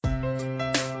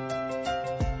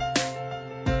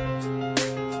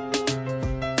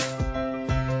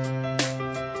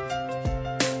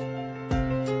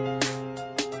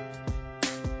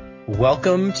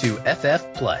Welcome to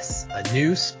FF Plus, a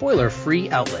new spoiler-free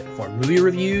outlet for movie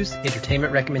reviews,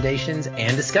 entertainment recommendations,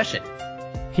 and discussion.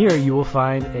 Here you will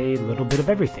find a little bit of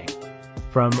everything,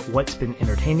 from what's been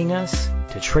entertaining us,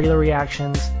 to trailer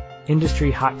reactions,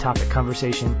 industry hot topic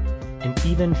conversation, and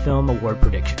even film award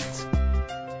predictions.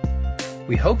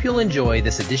 We hope you'll enjoy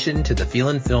this addition to the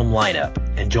Feelin' Film lineup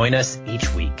and join us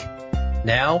each week.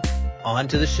 Now, on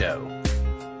to the show.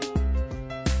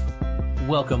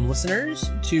 Welcome, listeners,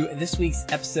 to this week's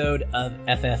episode of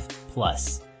FF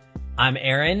Plus. I'm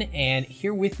Aaron, and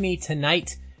here with me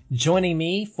tonight, joining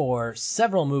me for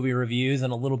several movie reviews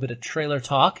and a little bit of trailer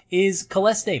talk, is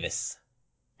Celeste Davis.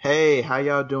 Hey, how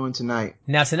y'all doing tonight?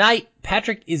 Now tonight,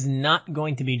 Patrick is not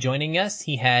going to be joining us.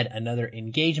 He had another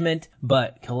engagement,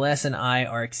 but Celeste and I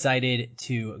are excited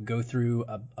to go through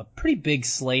a pretty big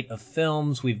slate of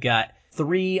films. We've got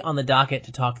 3 on the docket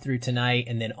to talk through tonight,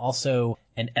 and then also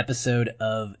an episode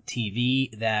of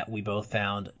TV that we both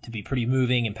found to be pretty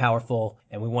moving and powerful,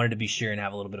 and we wanted to be sure and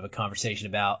have a little bit of a conversation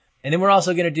about. And then we're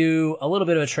also going to do a little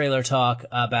bit of a trailer talk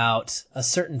about a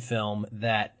certain film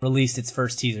that released its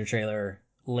first teaser trailer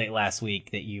late last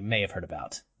week that you may have heard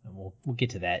about. And we'll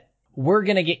get to that. We're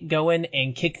going to get going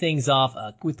and kick things off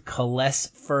with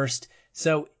Celeste first.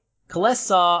 So Celeste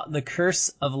saw The Curse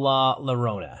of La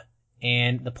Llorona.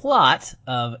 And the plot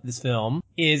of this film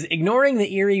is ignoring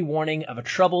the eerie warning of a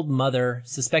troubled mother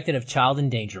suspected of child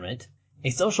endangerment. A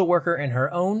social worker and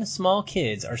her own small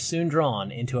kids are soon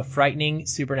drawn into a frightening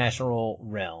supernatural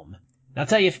realm. Now, I'll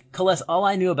tell you, Celeste, all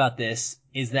I knew about this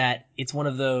is that it's one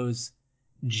of those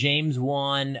James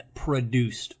Wan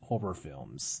produced horror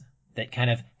films that kind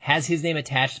of has his name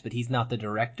attached, but he's not the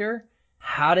director.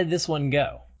 How did this one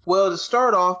go? Well, to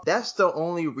start off, that's the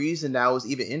only reason that I was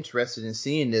even interested in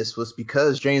seeing this was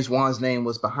because James Wan's name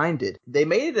was behind it. They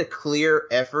made it a clear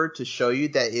effort to show you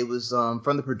that it was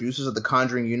from the producers of the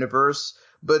Conjuring universe.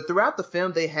 But throughout the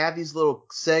film, they have these little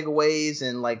segues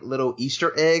and like little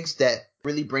Easter eggs that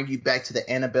really bring you back to the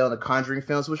Annabelle and the Conjuring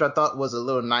films, which I thought was a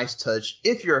little nice touch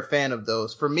if you're a fan of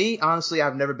those. For me, honestly,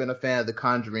 I've never been a fan of the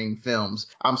Conjuring films.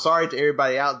 I'm sorry to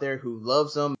everybody out there who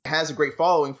loves them, has a great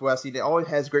following for us. It always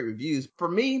has great reviews. For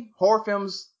me, horror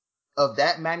films of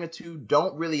that magnitude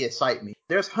don't really excite me.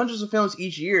 There's hundreds of films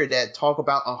each year that talk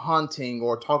about a haunting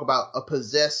or talk about a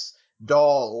possessed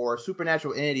doll or a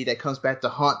supernatural entity that comes back to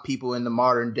haunt people in the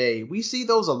modern day. We see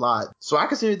those a lot. So I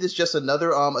consider this just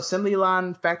another assembly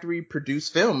line factory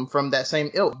produced film from that same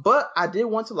ilk. But I did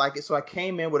want to like it, so I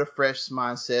came in with a fresh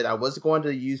mindset. I wasn't going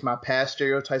to use my past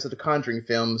stereotypes of the Conjuring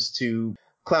films to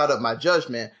cloud up my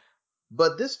judgment.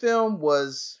 But this film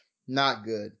was not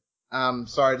good. I'm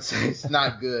sorry to say it's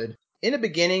not good. In the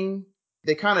beginning,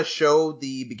 they kind of show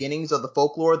the beginnings of the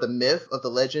folklore, the myth of the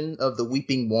legend of the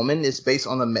Weeping Woman. It's based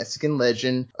on the Mexican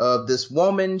legend of this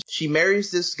woman. She marries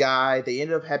this guy. They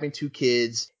end up having 2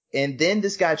 kids. And then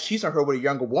this guy cheats on her with a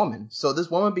younger woman. So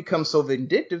this woman becomes so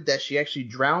vindictive that she actually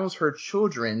drowns her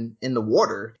children in the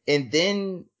water. And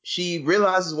then she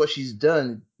realizes what she's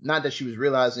done. Not that she was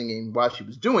realizing it while she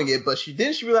was doing it, but she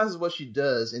realizes what she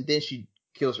does. And then she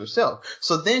kills herself.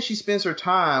 So then she spends her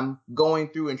time going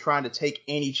through and trying to take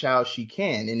any child she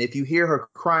can. And if you hear her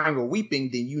crying or weeping,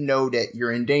 then you know that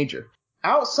you're in danger.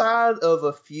 Outside of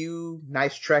a few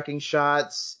nice tracking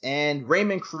shots and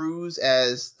Raymond Cruz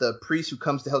as the priest who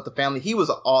comes to help the family, he was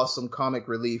an awesome comic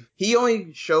relief. He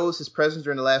only shows his presence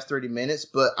during the last 30 minutes,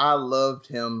 but I loved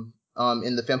him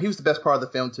in the film. He was the best part of the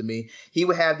film to me. He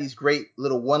would have these great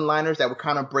little one-liners that would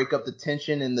kind of break up the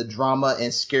tension and the drama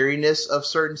and scariness of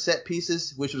certain set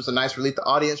pieces, which was a nice relief. The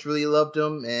audience really loved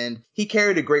him, and he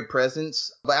carried a great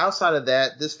presence. But outside of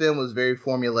that, this film was very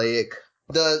formulaic.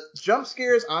 The jump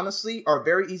scares, honestly, are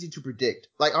very easy to predict.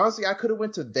 Like, honestly, I could have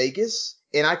went to Vegas,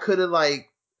 and I could have, like,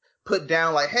 put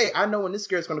down like, hey, I know when this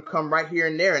scare is going to come right here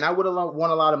and there, and I would have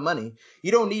won a lot of money.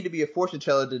 You don't need to be a fortune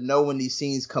teller to know when these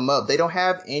scenes come up. They don't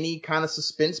have any kind of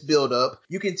suspense build up.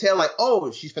 You can tell like,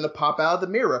 oh, she's finna pop out of the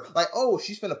mirror. Like, oh,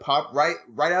 she's finna pop right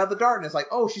out of the darkness. Like,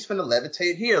 oh, she's finna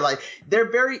levitate here. Like,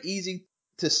 they're very easy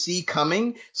to see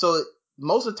coming. So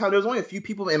most of the time, there was only a few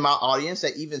people in my audience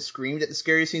that even screamed at the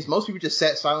scary scenes. Most people just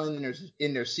sat silent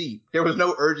in their seat. There was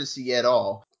no urgency at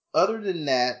all. Other than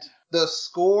that, the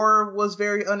score was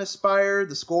very uninspired.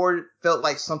 The score felt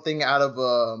like something out of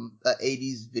an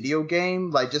 80s video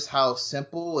game, like just how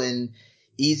simple and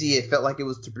easy it felt like it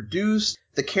was to produce.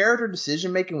 The character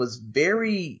decision making was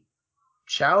very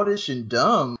childish and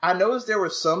dumb. I noticed there were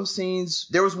some scenes.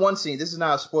 There was one scene. This is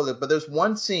not a spoiler, but there's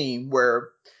one scene where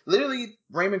literally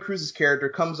Raymond Cruz's character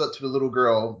comes up to the little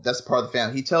girl that's part of the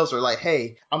family. He tells her like,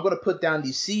 "Hey, I'm going to put down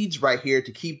these seeds right here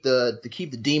to keep the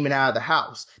demon out of the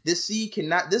house.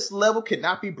 This level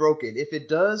cannot be broken. If it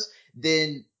does,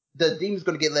 then the demon's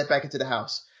going to get let back into the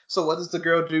house. So what does the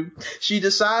girl do? She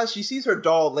decides, she sees her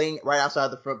doll laying right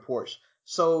outside the front porch.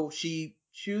 So she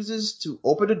chooses to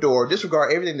open the door,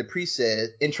 disregard everything the priest said,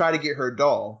 and try to get her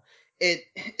doll.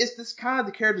 It's this kind of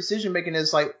the character decision making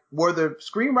is like, were the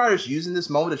screenwriters using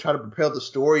this moment to try to propel the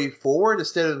story forward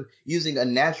instead of using a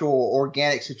natural or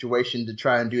organic situation to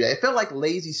try and do that? It felt like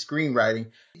lazy screenwriting.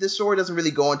 This story doesn't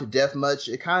really go into depth much.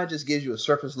 It kind of just gives you a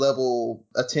surface level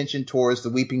attention towards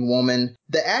the weeping woman.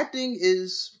 The acting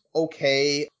is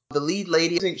okay. The lead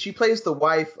lady, she plays the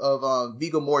wife of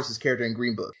Viggo Mortensen's character in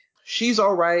Green Book. She's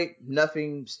all right.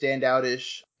 Nothing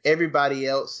standoutish. Everybody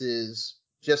else is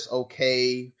just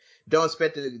okay. Don't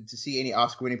expect to see any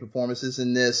Oscar-winning performances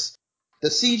in this. The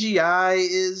CGI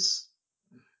is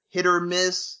hit or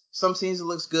miss. Some scenes it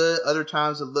looks good. Other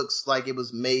times it looks like it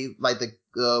was made, like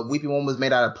the Weeping Woman was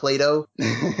made out of Play-Doh.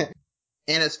 And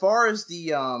as far as the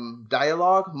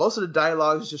dialogue, most of the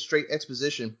dialogue is just straight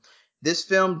exposition. This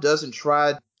film doesn't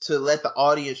try to let the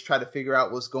audience try to figure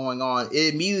out what's going on.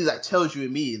 It immediately tells you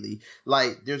immediately.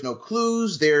 Like, there's no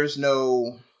clues. There's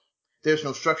no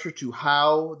structure to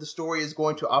how the story is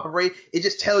going to operate. It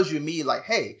just tells you immediately, like,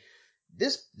 hey,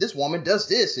 this woman does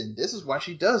this, and this is why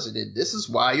she does it, and this is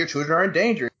why your children are in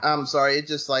danger. I'm sorry, it's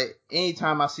just like,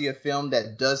 anytime I see a film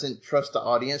that doesn't trust the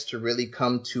audience to really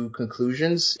come to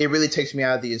conclusions, it really takes me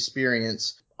out of the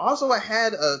experience. Also, I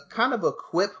had a kind of a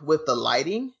quip with the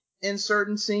lighting in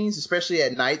certain scenes, especially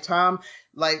at nighttime.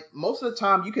 Like, most of the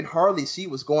time, you can hardly see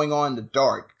what's going on in the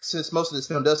dark. Since most of this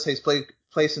film does take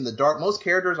place in the dark, most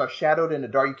characters are shadowed in the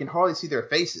dark. You can hardly see their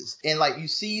faces. And, like, you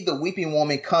see the weeping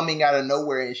woman coming out of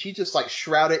nowhere, and she just, like,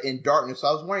 shrouded in darkness. So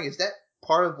I was wondering, is that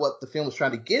part of what the film was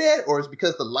trying to get at, or is it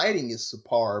because the lighting is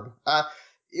superb?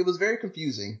 It was very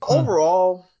confusing.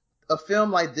 Overall, a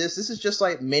film like this is just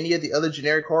like many of the other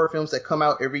generic horror films that come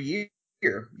out every year.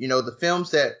 You know, the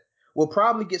films that will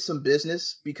probably get some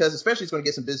business, because especially it's going to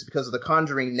get some business because of the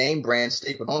Conjuring name brand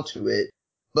stapled onto it.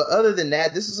 But other than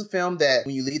that, this is a film that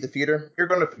when you leave the theater, you're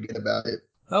going to forget about it.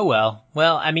 Oh, well.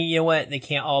 Well, I mean, you know what? They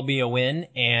can't all be a win,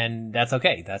 and that's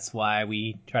okay. That's why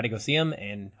we try to go see them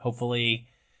and hopefully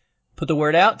put the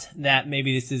word out that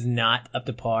maybe this is not up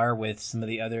to par with some of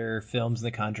the other films in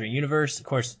the Conjuring universe. Of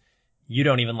course, you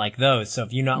don't even like those. So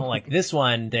if you don't like this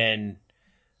one, then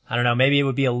I don't know, maybe it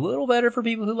would be a little better for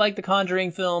people who like the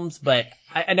Conjuring films, but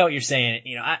I know what you're saying.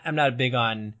 You know, I'm not big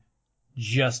on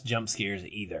just jump scares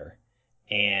either.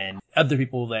 And other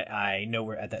people that I know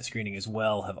were at that screening as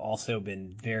well have also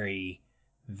been very,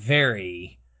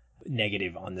 very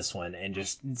negative on this one and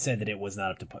just said that it was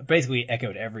not up to par. Basically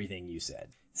echoed everything you said.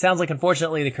 Sounds like,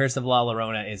 unfortunately, The Curse of La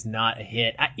Llorona is not a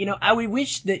hit. I would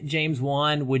wish that James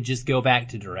Wan would just go back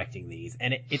to directing these.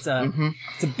 And it's a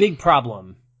big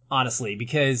problem, honestly,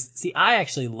 because, see, I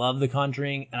actually love The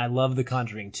Conjuring, and I love The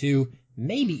Conjuring 2,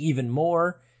 maybe even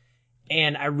more.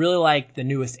 And I really like the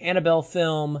newest Annabelle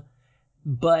film.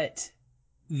 But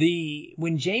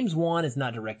when James Wan is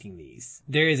not directing these,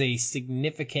 there is a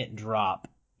significant drop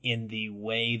in the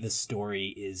way the story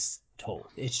is told.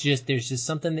 It's just, there's just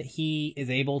something that he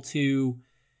is able to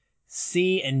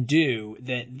see and do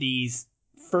that these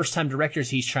first time directors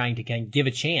he's trying to kind of give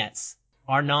a chance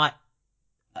are not,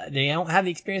 they don't have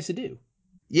the experience to do.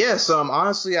 Yes,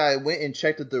 honestly, I went and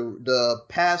checked the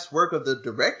past work of the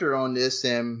director on this,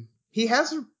 and he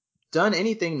hasn't done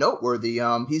anything noteworthy.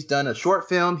 He's done a short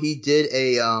film. He did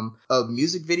a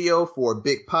music video for a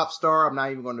big pop star. I'm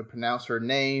not even going to pronounce her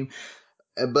name.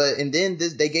 And then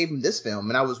they gave him this film,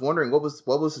 and I was wondering what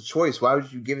was the choice? Why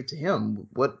would you give it to him?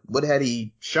 What had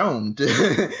he shown?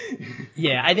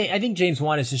 Yeah, I think James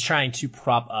Wan is just trying to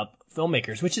prop up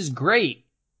filmmakers, which is great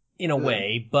in a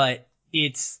way, but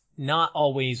it's not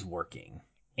always working.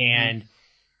 And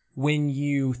when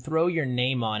you throw your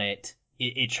name on it,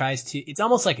 it tries to, it's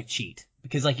almost like a cheat,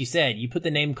 because like you said, you put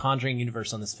the name Conjuring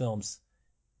Universe on this film's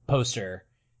poster.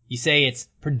 You say it's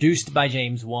produced by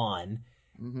James Wan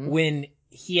when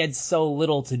he had so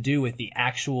little to do with the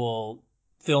actual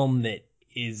film that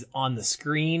is on the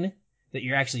screen that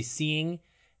you're actually seeing.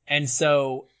 And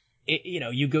so,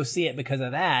 you go see it because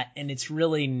of that, and it's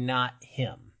really not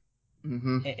him.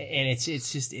 And it's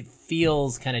just, it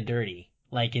feels kind of dirty.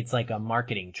 Like it's like a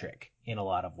marketing trick in a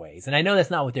lot of ways. And I know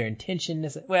that's not what their intention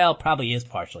is. Well, probably is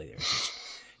partially their intention,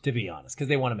 to be honest, because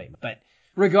they want to make, but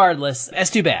regardless, that's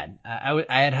too bad. I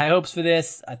had high hopes for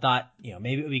this. I thought,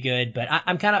 maybe it would be good, but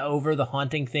I'm kind of over the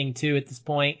haunting thing too at this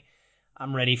point.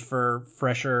 I'm ready for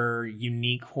fresher,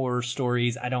 unique horror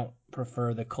stories. I don't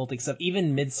prefer the cultic stuff.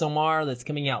 Even Midsommar that's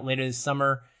coming out later this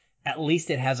summer, at least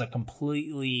it has a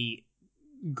completely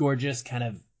gorgeous kind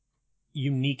of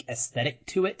unique aesthetic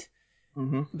to it,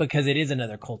 because it is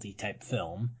another culty type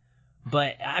film.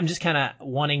 but I'm just kind of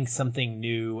wanting something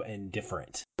new and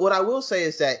different. What I will say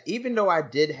is that even though I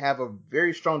did have a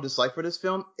very strong dislike for this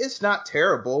film, it's not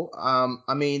terrible.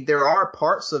 I mean, there are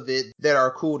parts of it that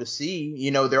are cool to see.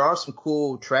 You know, there are some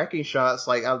cool tracking shots.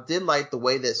 Like, I did like the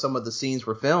way that some of the scenes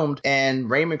were filmed, and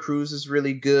Raymond Cruz is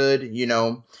really good, you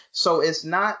know. So it's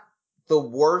not the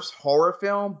worst horror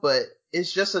film, but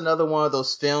it's just another one of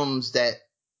those films that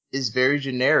is very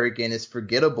generic and it's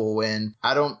forgettable, and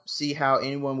I don't see how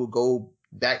anyone will go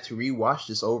back to rewatch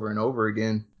this over and over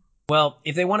again. Well,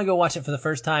 if they want to go watch it for the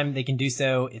first time, they can do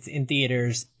so. It's in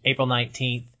theaters April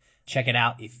 19th. Check it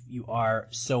out if you are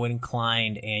so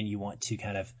inclined and you want to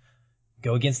kind of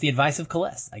go against the advice of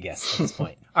Celeste, I guess, at this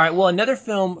point. All right, well, another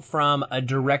film from a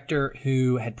director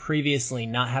who had previously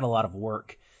not had a lot of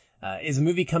work is a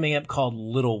movie coming up called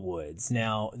Little Woods.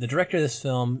 Now, the director of this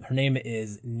film, her name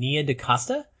is Nia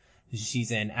DaCosta.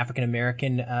 She's an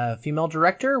African-American female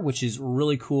director, which is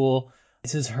really cool.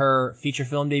 This is her feature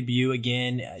film debut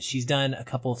again. She's done a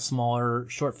couple of smaller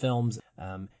short films.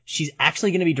 She's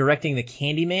actually going to be directing the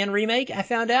Candyman remake, I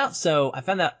found out. So I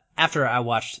found out after I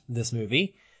watched this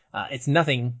movie. It's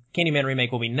nothing. Candyman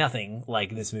remake will be nothing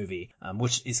like this movie,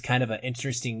 which is kind of an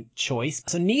interesting choice.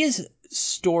 So Nia's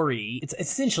story, it's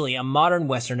essentially a modern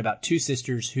Western about two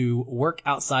sisters who work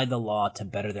outside the law to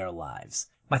better their lives.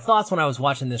 My thoughts when I was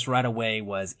watching this right away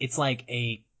was it's like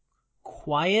a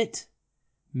quiet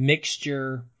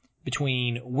mixture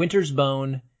between Winter's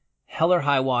Bone, Hell or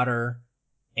High Water,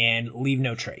 and Leave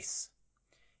No Trace.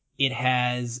 It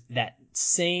has that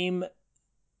same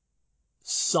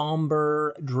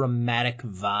somber, dramatic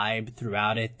vibe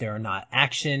throughout it. There are not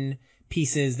action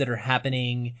pieces that are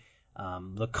happening.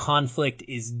 The conflict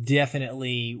is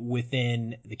definitely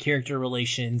within the character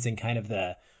relations and kind of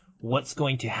the what's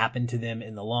going to happen to them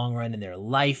in the long run in their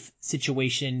life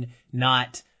situation,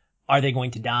 not are they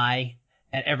going to die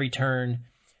at every turn.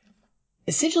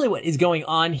 Essentially what is going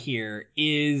on here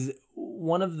is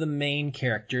one of the main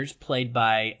characters, played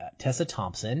by Tessa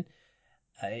Thompson,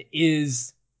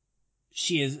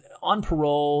 she is on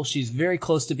parole. She's very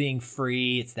close to being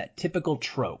free. It's that typical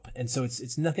trope. And so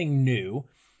it's nothing new.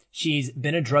 She's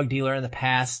been a drug dealer in the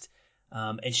past,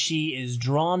 and she is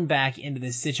drawn back into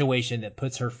this situation that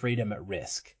puts her freedom at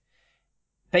risk.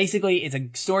 Basically, it's a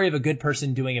story of a good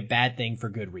person doing a bad thing for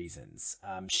good reasons.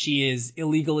 She is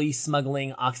illegally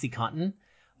smuggling OxyContin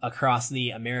across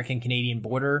the American-Canadian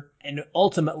border, and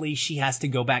ultimately she has to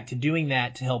go back to doing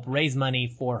that to help raise money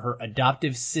for her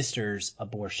adoptive sister's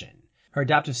abortion. Her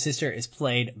adoptive sister is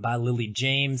played by Lily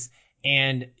James,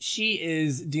 and she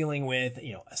is dealing with,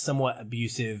 a somewhat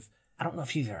abusive, I don't know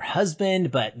if she's her husband,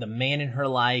 but the man in her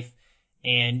life.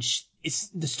 And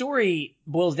the story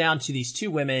boils down to these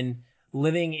two women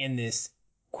living in this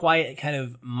quiet kind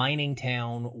of mining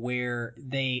town where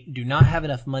they do not have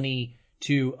enough money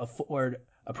to afford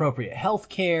appropriate health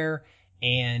care,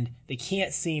 and they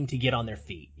can't seem to get on their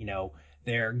feet.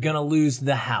 They're going to lose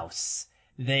the house.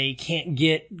 They can't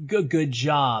get a good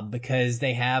job because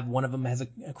one of them has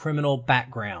a criminal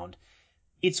background.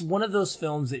 It's one of those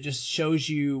films that just shows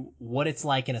you what it's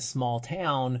like in a small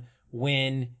town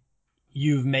when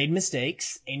you've made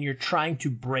mistakes and you're trying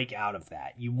to break out of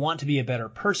that. You want to be a better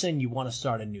person. You want to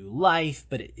start a new life,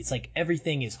 but it's like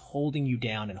everything is holding you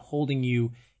down and holding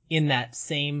you in that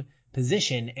same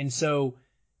position. And so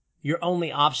your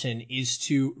only option is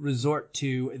to resort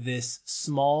to this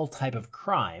small type of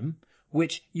crime,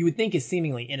 which you would think is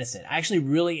seemingly innocent. I actually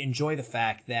really enjoy the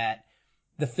fact that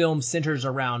the film centers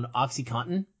around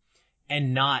OxyContin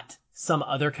and not some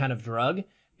other kind of drug,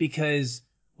 because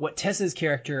what Tessa's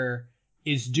character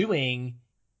is doing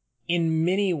in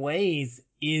many ways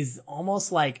is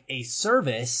almost like a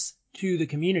service to the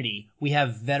community. We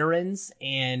have veterans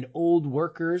and old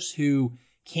workers who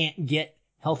can't get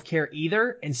healthcare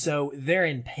either, and so they're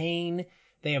in pain.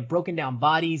 They have broken down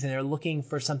bodies and they're looking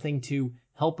for something to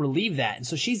help relieve that. And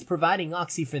so she's providing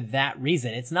Oxy for that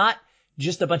reason. It's not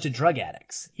just a bunch of drug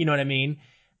addicts. You know what I mean?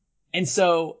 And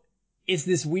so it's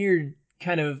this weird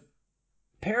kind of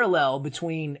parallel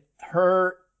between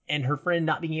her and her friend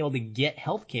not being able to get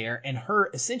healthcare and her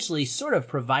essentially sort of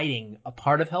providing a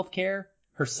part of healthcare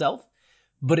herself,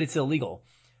 but it's illegal.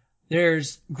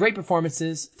 There's great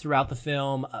performances throughout the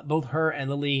film. Both her and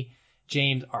Lily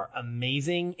James are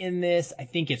amazing in this. I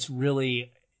think it's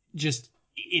really just,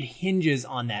 it hinges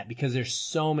on that because there's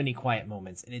so many quiet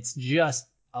moments, and it's just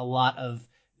a lot of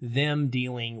them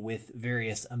dealing with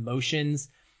various emotions.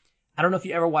 I don't know if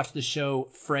you ever watched the show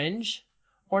Fringe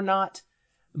or not,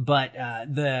 but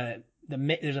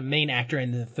there's a main actor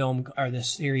in the film or the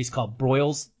series called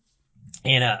Broyles,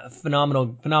 and a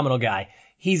phenomenal guy.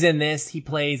 He's in this. He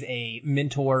plays a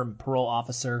mentor and parole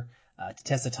officer to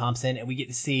Tessa Thompson, and we get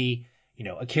to see,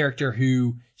 a character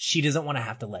who she doesn't want to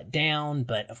have to let down,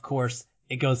 but of course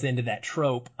it goes into that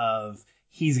trope of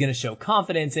he's going to show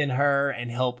confidence in her and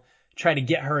help try to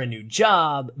get her a new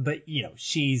job, but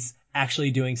she's actually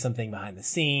doing something behind the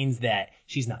scenes that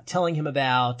she's not telling him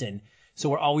about, and so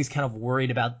we're always kind of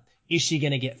worried about, is she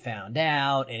going to get found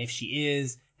out, and if she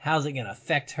is, how's it going to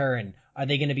affect her, and are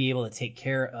they going to be able to take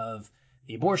care of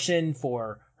the abortion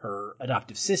for her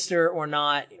adoptive sister or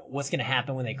not? What's going to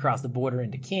happen when they cross the border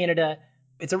into Canada?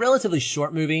 It's a relatively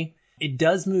short movie. It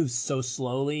does move so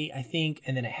slowly, I think,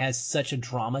 and then it has such a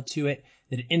drama to it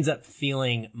that it ends up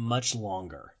feeling much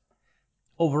longer.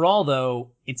 Overall,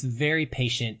 though, it's very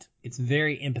patient. It's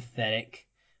very empathetic.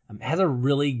 It has a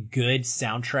really good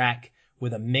soundtrack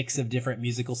with a mix of different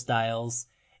musical styles.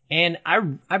 And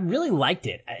I really liked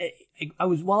it.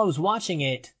 While I was watching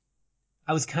it,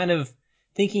 I was kind of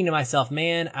thinking to myself,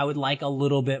 man, I would like a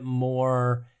little bit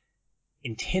more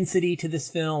intensity to this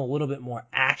film, a little bit more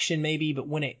action maybe. But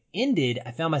when it ended, I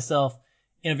found myself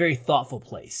in a very thoughtful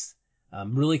place,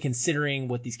 really considering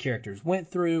what these characters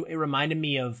went through. It reminded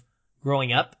me of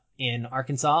growing up in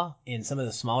Arkansas, in some of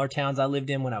the smaller towns I lived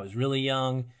in when I was really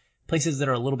young, places that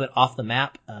are a little bit off the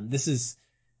map. This is,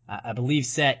 I believe,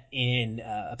 set in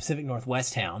a Pacific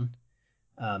Northwest town,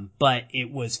 but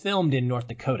it was filmed in North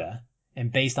Dakota and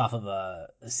based off of a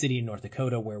city in North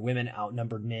Dakota where women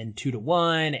outnumbered men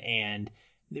 2-1, and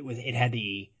it had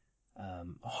the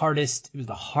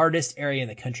hardest area in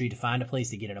the country to find a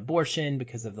place to get an abortion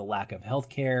because of the lack of health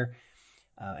care.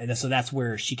 And so that's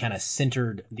where she kind of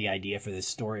centered the idea for this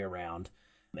story around.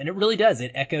 And it really does.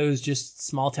 It echoes just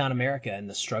small town America and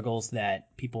the struggles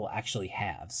that people actually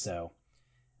have. So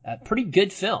pretty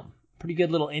good film, pretty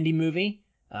good little indie movie.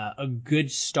 A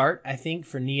good start, I think,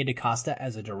 for Nia DaCosta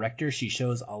as a director. She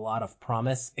shows a lot of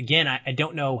promise. Again, I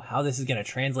don't know how this is going to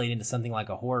translate into something like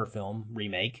a horror film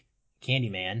remake,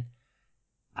 Candyman.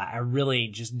 I really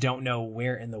just don't know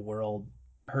where in the world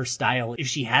her style, if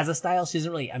she has a style, she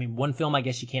doesn't really, one film, I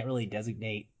guess she can't really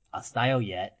designate a style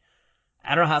yet.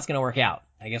 I don't know how it's going to work out.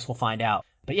 I guess we'll find out.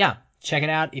 But yeah, check it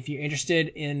out. If you're interested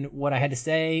in what I had to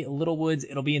say, Little Woods,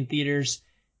 it'll be in theaters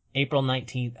April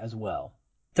 19th as well.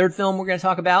 Third film we're going to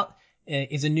talk about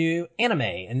is a new anime,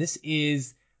 and this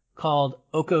is called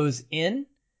Oko's Inn.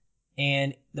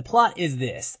 And the plot is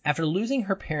this. After losing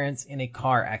her parents in a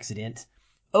car accident,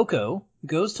 Oko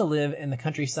goes to live in the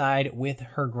countryside with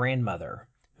her grandmother,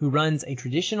 who runs a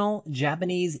traditional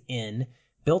Japanese inn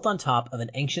built on top of an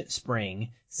ancient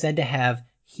spring said to have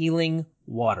healing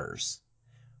waters.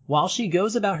 While she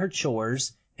goes about her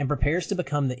chores and prepares to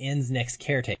become the inn's next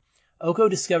caretaker, Oko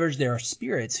discovers there are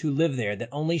spirits who live there that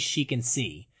only she can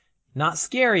see. Not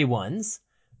scary ones,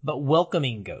 but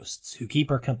welcoming ghosts who keep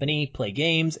her company, play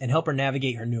games, and help her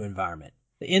navigate her new environment.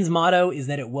 The inn's motto is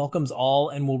that it welcomes all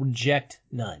and will reject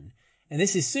none. And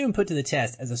this is soon put to the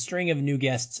test as a string of new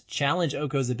guests challenge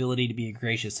Oko's ability to be a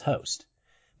gracious host.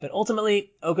 But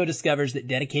ultimately, Oko discovers that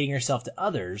dedicating herself to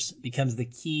others becomes the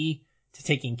key to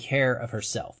taking care of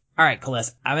herself. All right,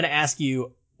 Celeste, I'm going to ask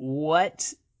you,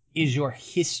 what is your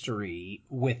history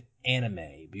with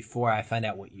anime before I find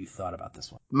out what you thought about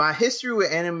this one? My history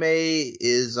with anime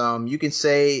is, you can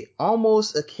say,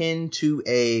 almost akin to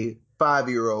a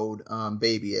 5-year-old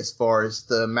baby as far as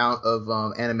the amount of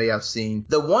anime I've seen.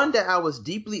 The one that I was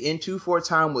deeply into for a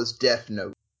time was Death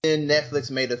Note. Then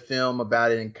Netflix made a film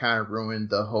about it and kind of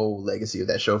ruined the whole legacy of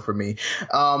that show for me.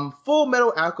 Full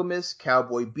Metal Alchemist,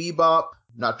 Cowboy Bebop,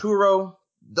 Naruto,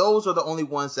 those are the only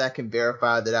ones that I can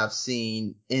verify that I've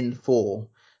seen in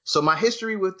full. So my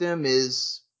history with them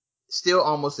is still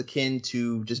almost akin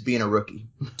to just being a rookie.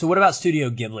 So what about Studio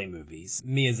Ghibli movies?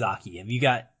 Miyazaki, have you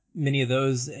got many of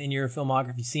those in your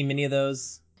filmography? Seen many of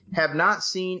those? Have not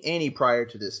seen any prior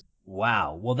to this.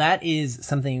 Wow. Well, that is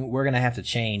something we're going to have to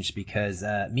change because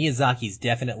Miyazaki's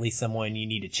definitely someone you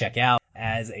need to check out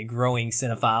as a growing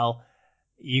cinephile.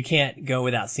 You can't go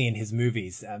without seeing his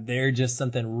movies. They're just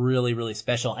something really, really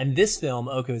special. And this film,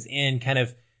 Oko's Inn, kind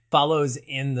of follows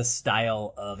in the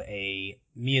style of a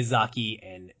Miyazaki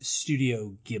and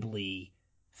Studio Ghibli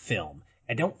film.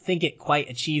 I don't think it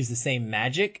quite achieves the same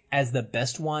magic as the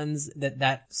best ones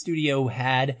that studio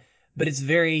had, but it's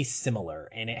very similar,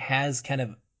 and it has kind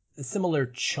of a similar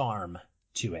charm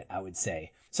to it, I would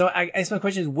say. So I guess my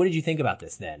question is, what did you think about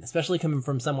this then? Especially coming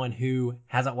from someone who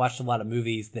hasn't watched a lot of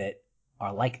movies that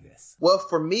are like this. Well,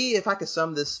 for me, if I could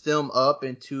sum this film up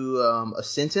into a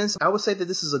sentence, I would say that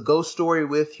this is a ghost story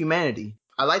with humanity.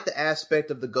 I like the aspect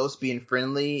of the ghosts being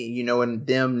friendly, and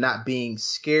them not being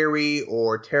scary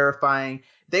or terrifying.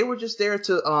 They were just there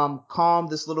to calm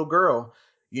this little girl,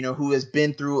 who has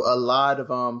been through a lot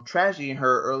of tragedy in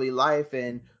her early life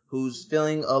and who's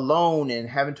feeling alone and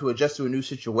having to adjust to a new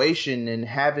situation and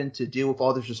having to deal with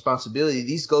all this responsibility.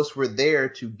 These ghosts were there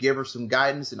to give her some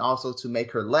guidance and also to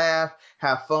make her laugh,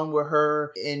 have fun with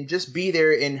her, and just be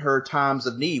there in her times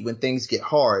of need when things get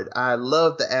hard. I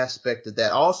love the aspect of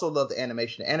that. I also love the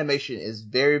animation. The animation is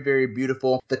very, very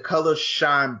beautiful. The colors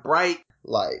shine bright,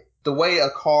 like the way a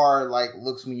car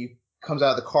looks when you comes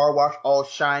out of the car wash, all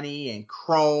shiny and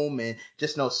chrome and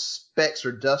just no specks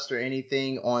or dust or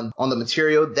anything on the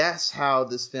material. That's how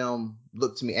this film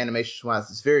looked to me animation wise.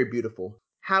 It's very beautiful.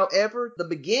 However, the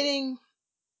beginning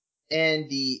and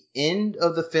the end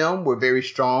of the film were very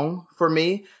strong for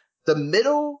me. The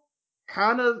middle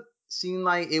kind of seemed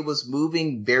like it was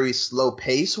moving very slow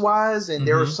pace wise, and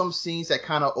there were some scenes that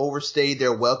kind of overstayed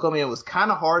their welcome, and it was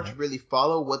kind of hard to really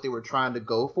follow what they were trying to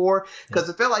go for, because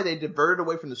it felt like they diverted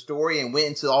away from the story and went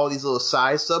into all these little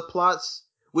side subplots,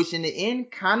 which in the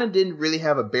end kind of didn't really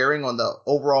have a bearing on the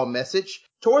overall message.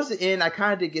 Towards the end, I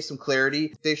kind of did get some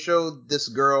clarity. They showed this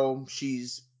girl,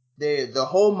 the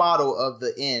whole motto of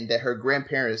the end that her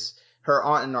grandparents, her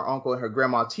aunt and her uncle and her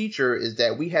grandma teach her is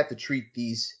that we have to treat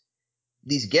these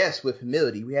guests with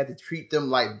humility. We have to treat them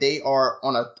like they are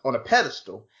on a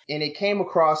pedestal. And it came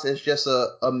across as just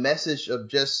a message of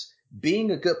just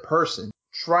being a good person,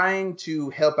 trying to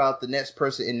help out the next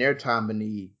person in their time of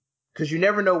need. Because you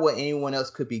never know what anyone else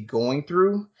could be going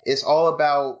through. It's all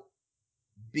about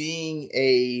being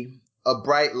a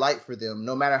bright light for them,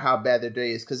 no matter how bad their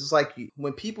day is. Because it's like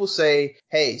when people say,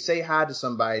 hey, say hi to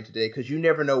somebody today, because you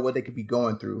never know what they could be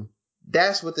going through.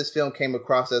 That's what this film came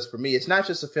across as for me. It's not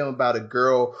just a film about a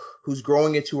girl who's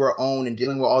growing into her own and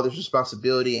dealing with all this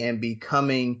responsibility and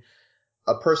becoming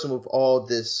a person with all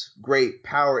this great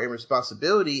power and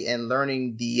responsibility and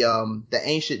learning the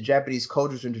ancient Japanese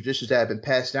cultures and traditions that have been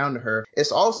passed down to her.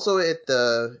 It's also at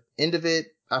the end of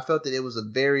it, I felt that it was a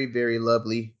very, very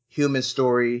lovely human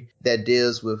story that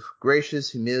deals with gracious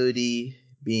humility,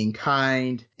 being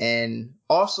kind, and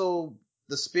also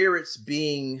the spirits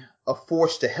being a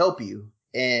force to help you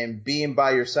and being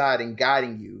by your side and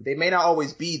guiding you. They may not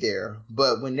always be there,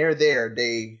 but when they're there,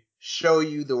 they show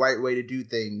you the right way to do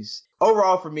things.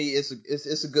 Overall, for me, it's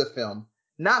a good film.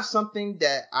 Not something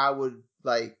that I would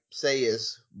say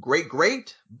is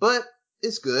great, but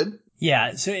it's good.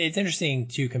 Yeah, so it's interesting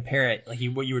to compare it,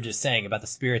 what you were just saying about the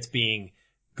spirits being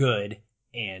good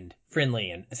and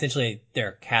friendly, and essentially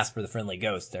they're Casper the Friendly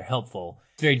Ghost. They're helpful.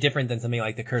 It's very different than something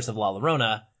like The Curse of La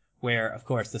Llorona, where, of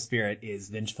course, the spirit is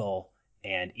vengeful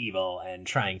and evil and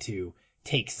trying to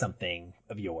take something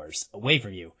of yours away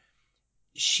from you.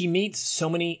 She meets so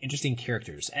many interesting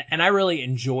characters, and I really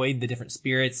enjoyed the different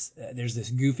spirits. There's this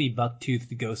goofy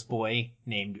buck-toothed ghost boy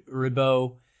named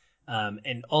Uribo,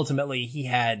 and ultimately he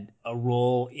had a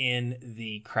role in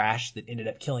the crash that ended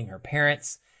up killing her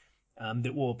parents,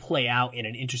 that will play out in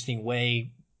an interesting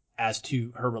way as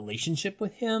to her relationship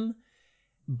with him.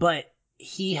 But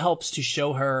he helps to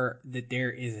show her that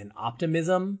there is an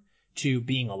optimism to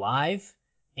being alive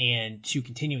and to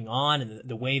continuing on, and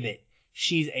the way that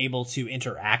she's able to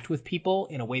interact with people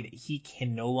in a way that he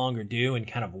can no longer do and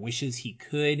kind of wishes he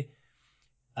could.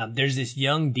 There's this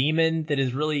young demon that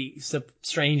is really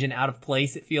strange and out of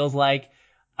place, it feels like.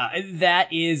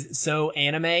 That is so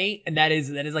anime, and that is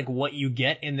like what you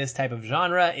get in this type of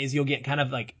genre, is you'll get kind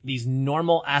of like these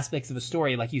normal aspects of a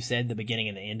story, like you said, the beginning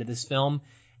and the end of this film,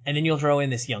 and then you'll throw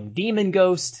in this young demon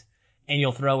ghost, and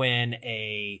you'll throw in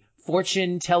a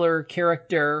fortune teller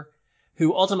character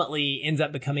who ultimately ends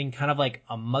up becoming kind of like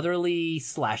a motherly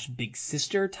 / big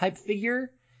sister type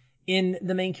figure in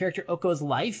the main character Oko's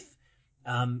life.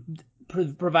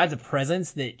 Provides a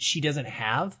presence that she doesn't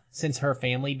have since her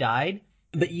family died.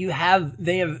 But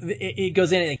it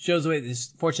goes in and it shows the way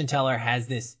this fortune teller has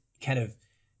this kind of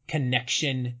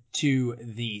connection to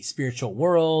the spiritual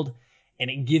world, and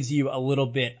it gives you a little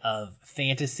bit of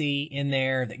fantasy in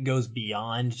there that goes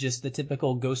beyond just the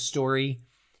typical ghost story.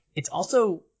 It's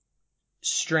also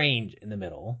strange in the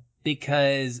middle,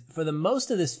 because for the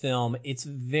most of this film, it's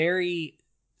very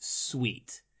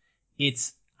sweet.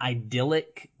 It's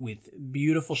idyllic with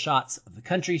beautiful shots of the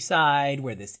countryside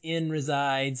where this inn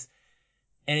resides.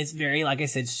 And it's very, like I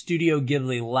said, Studio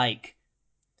Ghibli-like.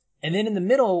 And then in the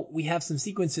middle, we have some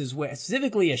sequences where,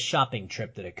 specifically a shopping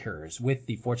trip that occurs with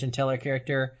the fortune teller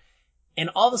character.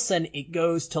 And all of a sudden, it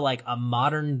goes to like a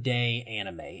modern day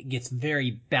anime. It gets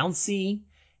very bouncy,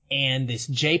 and this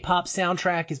J-pop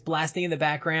soundtrack is blasting in the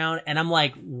background. And I'm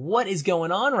like, what is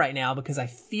going on right now? Because I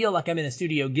feel like I'm in a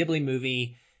Studio Ghibli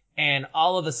movie, and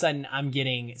all of a sudden, I'm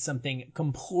getting something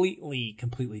completely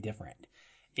different.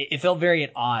 It felt very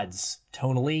at odds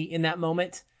tonally in that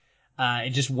moment.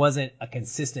 It just wasn't a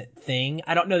consistent thing.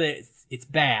 I don't know that it's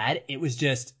bad. It was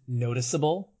just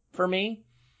noticeable for me.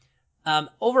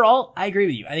 Overall, I agree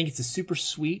with you. I think it's a super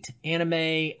sweet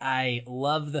anime. I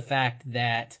love the fact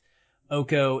that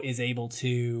Oko is able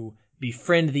to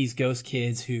befriend these ghost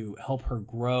kids who help her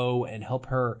grow and help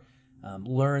her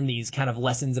learn these kind of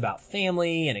lessons about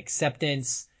family and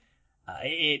acceptance.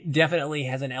 It definitely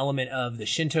has an element of the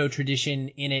Shinto tradition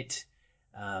in it.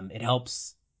 It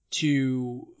helps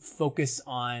to focus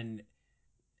on,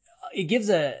 it gives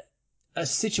a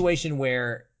situation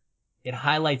where it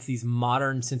highlights these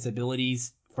modern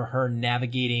sensibilities for her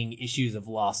navigating issues of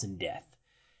loss and death.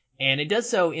 And it does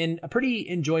so in a pretty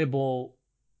enjoyable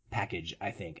package,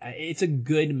 I think. It's a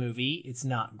good movie. It's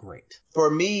not great. For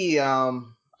me,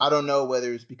 I don't know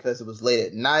whether it's because it was late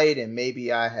at night and maybe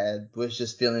was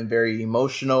just feeling very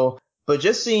emotional, but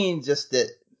just seeing just that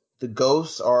the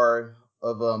ghosts are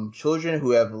of children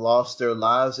who have lost their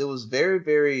lives, it was very,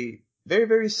 very, very,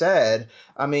 very sad.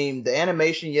 I mean, the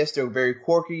animation, yes, they're very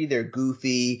quirky, they're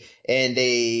goofy, and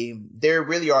they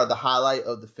really are the highlight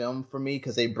of the film for me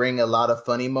because they bring a lot of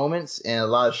funny moments and a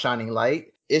lot of shining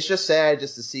light. It's just sad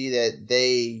just to see that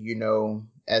they,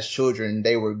 as children,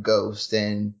 they were ghosts,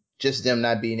 and just them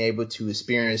not being able to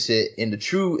experience it in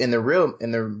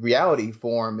the reality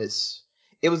form.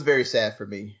 It was very sad for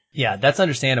me. Yeah, that's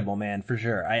understandable, man, for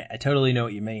sure. I totally know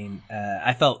what you mean.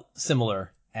 I felt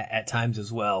similar at times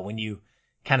as well when you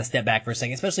kind of step back for a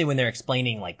second, especially when they're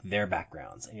explaining like their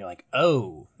backgrounds and you're like,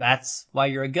 oh, that's why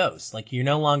you're a ghost. Like you're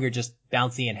no longer just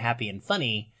bouncy and happy and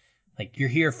funny. Like you're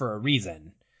here for a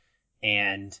reason.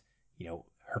 And,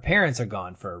 her parents are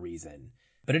gone for a reason.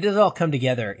 But it does all come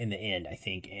together in the end, I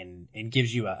think, and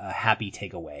gives you a happy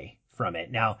takeaway from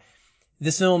it. Now,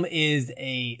 this film is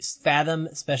a Fathom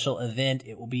special event.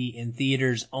 It will be in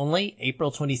theaters only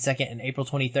April 22nd and April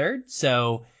 23rd.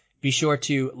 So be sure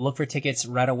to look for tickets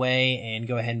right away and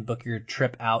go ahead and book your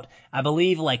trip out. I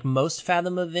believe like most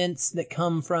Fathom events that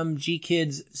come from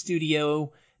G-Kids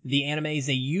Studio, the animes,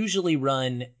 they usually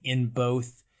run in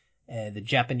both the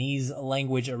Japanese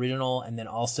language original and then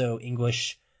also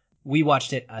English. We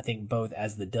watched it, I think, both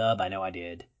as the dub. I know I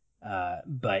did.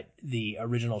 But the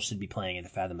original should be playing in the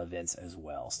Fathom events as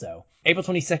well. So April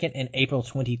 22nd and April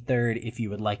 23rd, if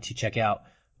you would like to check out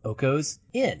Oko's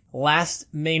Inn. Last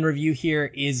main review here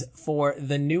is for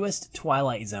the newest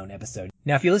Twilight Zone episode.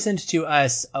 Now, if you listened to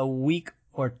us a week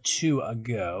or two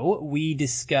ago, we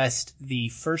discussed the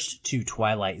first two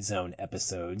Twilight Zone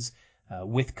episodes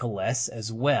with Celeste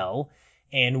as well.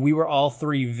 And we were all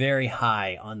three very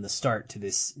high on the start to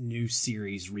this new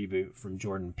series reboot from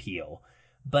Jordan Peele.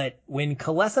 But when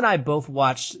Celeste and I both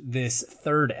watched this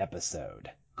third episode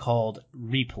called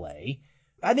Replay,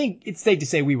 I think it's safe to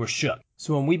say we were shook.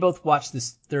 So when we both watched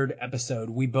this third episode,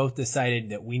 we both decided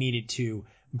that we needed to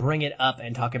bring it up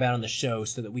and talk about it on the show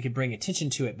so that we could bring attention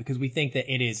to it because we think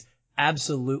that it is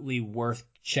absolutely worth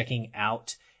checking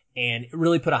out. And it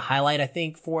really put a highlight, I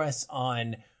think, for us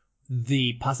on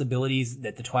the possibilities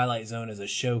that the Twilight Zone as a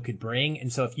show could bring.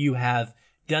 And so if you have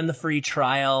done the free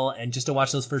trial and just to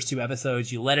watch those first two episodes,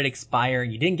 you let it expire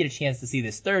and you didn't get a chance to see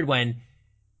this third one,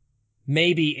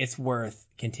 maybe it's worth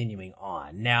continuing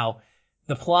on. Now,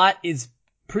 the plot is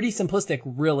pretty simplistic,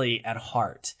 really, at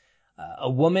heart. A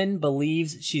woman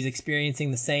believes she's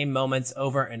experiencing the same moments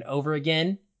over and over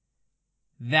again.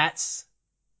 That's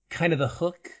kind of the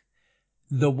hook.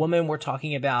 The woman we're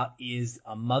talking about is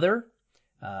a mother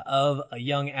of a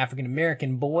young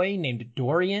African-American boy named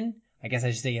Dorian. I guess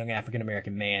I should say young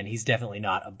African-American man. He's definitely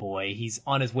not a boy. He's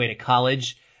on his way to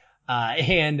college.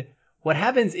 And what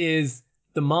happens is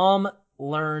the mom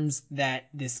learns that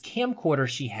this camcorder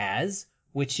she has,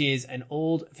 which is an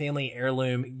old family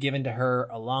heirloom given to her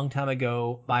a long time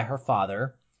ago by her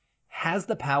father, has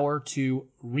the power to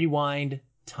rewind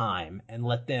time and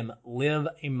let them live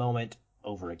a moment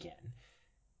over again.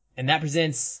 And that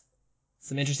presents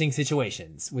some interesting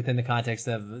situations within the context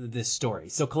of this story.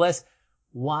 So, Celeste,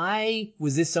 why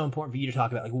was this so important for you to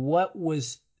talk about? Like, what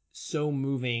was so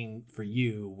moving for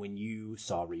you when you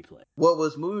saw Replay? What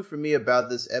was moving for me about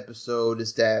this episode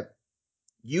is that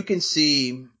you can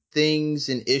see things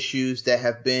and issues that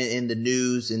have been in the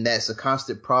news, and that's a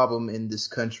constant problem in this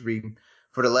country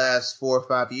for the last 4 or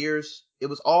 5 years. It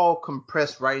was all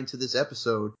compressed right into this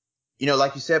episode.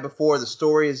 Like you said before, the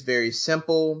story is very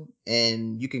simple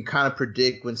and you can kind of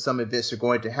predict when some events are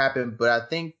going to happen. But I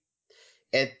think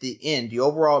at the end, the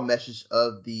overall message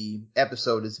of the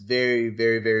episode is very,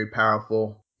 very, very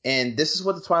powerful. And this is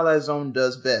what the Twilight Zone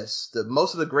does best.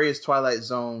 Most of the greatest Twilight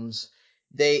Zones,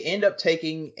 they end up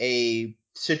taking a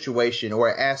situation or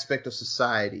aspect of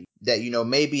society that,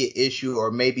 may be an issue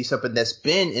or maybe something that's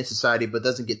been in society but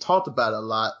doesn't get talked about a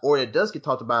lot, or it does get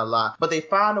talked about a lot, but they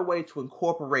find a way to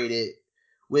incorporate it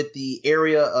with the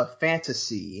area of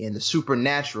fantasy and the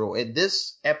supernatural. And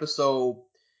this episode,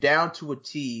 down to a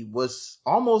T, was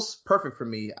almost perfect for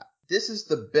me. This is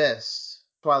the best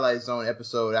Twilight Zone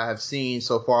episode I have seen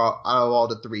so far out of all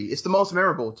the three. It's the most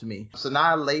memorable to me.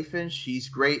 Sanaa Lathan, she's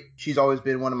great. She's always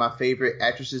been one of my favorite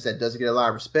actresses that doesn't get a lot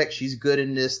of respect. She's good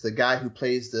in this. The guy who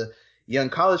plays the young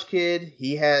college kid,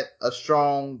 he had a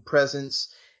strong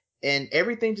presence. And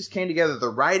everything just came together. The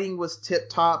writing was tip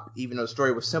top, even though the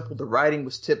story was simple. The writing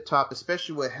was tip top,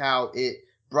 especially with how it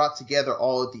brought together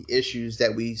all of the issues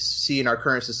that we see in our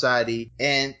current society.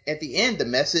 And at the end, the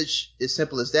message is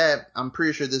simple as that. I'm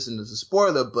pretty sure this isn't a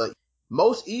spoiler, but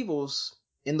most evils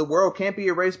in the world can't be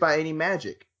erased by any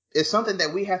magic. It's something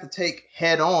that we have to take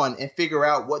head on and figure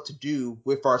out what to do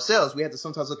with ourselves. We have to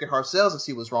sometimes look at ourselves and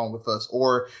see what's wrong with us,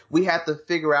 or we have to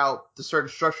figure out the certain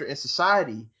structure in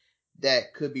society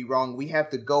that could be wrong. We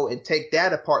have to go and take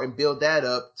that apart and build that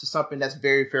up to something that's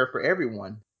very fair for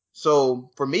everyone.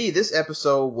 So for me, this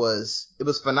episode was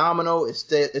phenomenal. It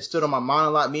stood on my mind a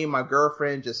lot. Me and my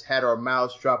girlfriend just had our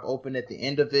mouths drop open at the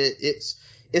end of it.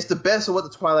 It's the best of what the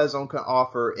Twilight Zone can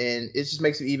offer, and it just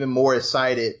makes me even more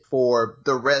excited for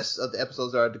the rest of the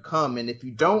episodes that are to come. And if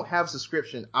you don't have a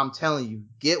subscription, I'm telling you,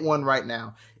 get one right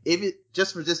now.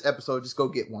 Just for this episode, just go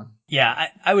get one. Yeah,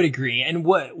 I would agree. And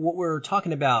what we're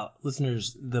talking about,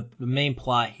 listeners, the main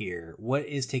plot here, what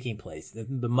is taking place?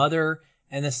 The mother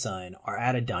and the son are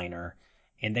at a diner,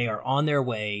 and they are on their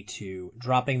way to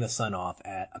dropping the son off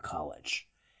at a college.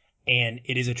 And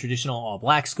it is a traditional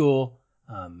all-black school.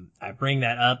 I bring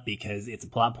that up because it's a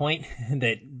plot point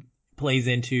that plays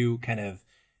into kind of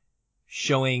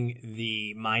showing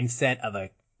the mindset of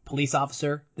a police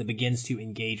officer that begins to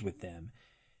engage with them.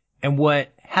 And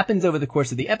what happens over the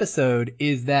course of the episode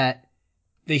is that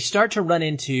they start to run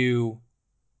into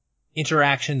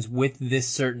interactions with this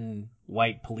certain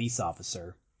white police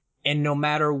officer. And no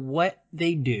matter what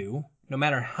they do, no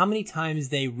matter how many times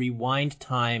they rewind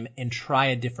time and try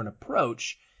a different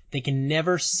approach, they can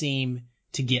never seem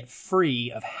to get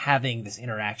free of having this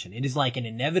interaction. It is like an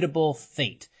inevitable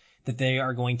fate that they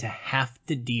are going to have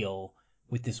to deal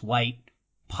with this white,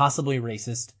 possibly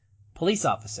racist police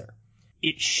officer.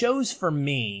 It shows for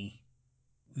me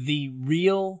the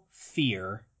real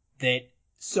fear that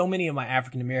so many of my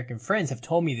African American friends have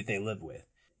told me that they live with.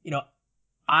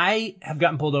 I have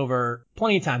gotten pulled over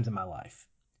plenty of times in my life,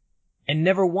 and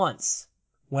never once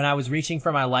when I was reaching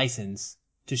for my license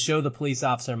to show the police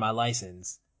officer my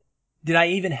license did I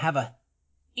even have a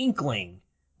inkling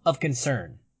of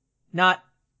concern. Not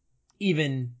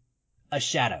even a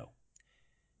shadow.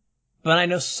 But I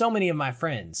know so many of my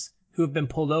friends who have been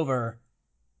pulled over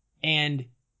and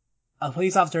a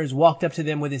police officer has walked up to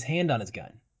them with his hand on his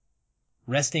gun,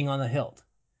 resting on the hilt,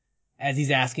 as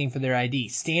he's asking for their ID,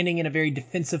 standing in a very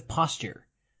defensive posture,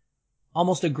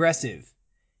 almost aggressive.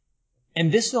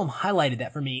 And this film highlighted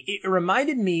that for me. It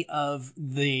reminded me of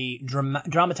the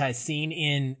dramatized scene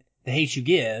in The Hate U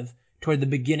Give toward the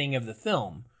beginning of the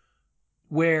film,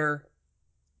 where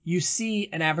you see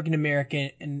an African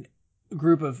American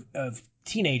group of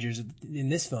teenagers in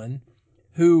this one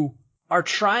who are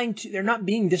they're not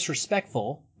being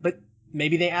disrespectful, but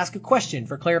maybe they ask a question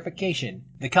for clarification.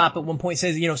 The cop at one point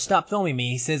says, stop filming me.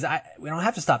 He says, we don't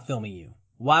have to stop filming you.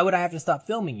 Why would I have to stop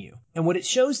filming you? And what it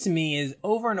shows to me is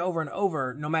over and over and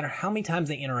over, no matter how many times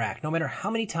they interact, no matter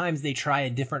how many times they try a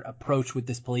different approach with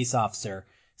this police officer,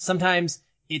 sometimes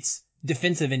it's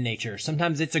defensive in nature.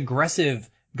 Sometimes it's aggressive,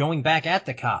 going back at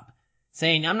the cop,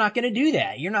 saying, I'm not going to do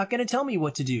that. You're not going to tell me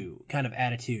what to do kind of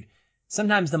attitude.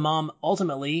 Sometimes the mom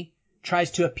ultimately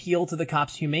tries to appeal to the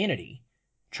cop's humanity,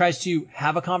 tries to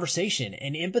have a conversation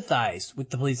and empathize with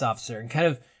the police officer and kind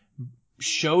of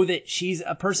show that she's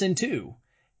a person too.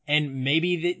 And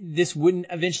maybe this wouldn't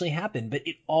eventually happen, but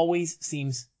it always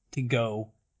seems to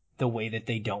go the way that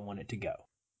they don't want it to go.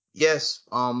 Yes.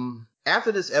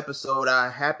 After this episode, I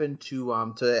happened to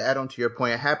add on to your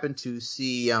point, I happened to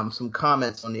see some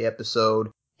comments on the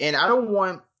episode, and I don't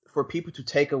want for people to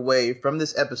take away from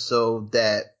this episode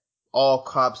that all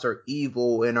cops are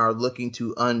evil and are looking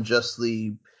to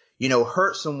unjustly,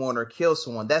 hurt someone or kill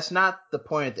someone. That's not the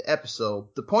point of the episode.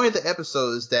 The point of the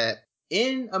episode is that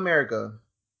in America,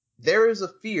 there is a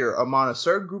fear among a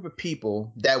certain group of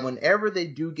people that whenever they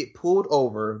do get pulled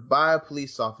over by a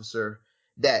police officer,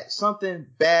 that something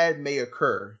bad may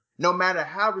occur. No matter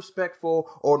how respectful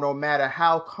or no matter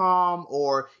how calm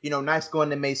or, nice going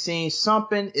they may seem,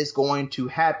 something is going to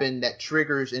happen that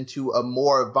triggers into a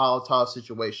more volatile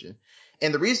situation.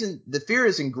 And the reason the fear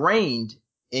is ingrained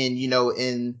in,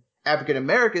 in African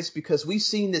Americans, because we've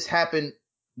seen this happen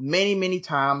many, many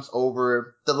times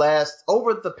over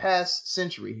the past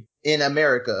century in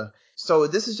America. So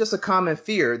this is just a common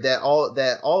fear that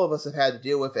all of us have had to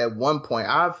deal with at one point.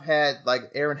 I've had,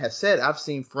 like Aaron has said, I've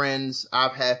seen friends,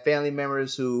 I've had family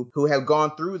members who have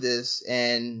gone through this,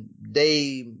 and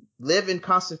they live in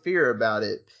constant fear about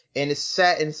it. And it's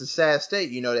sad, and it's a sad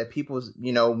state, that people,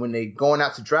 when they going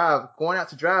out to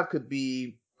drive could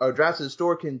be, or drive to the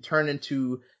store can turn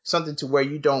into something to where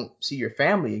you don't see your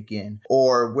family again,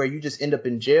 or where you just end up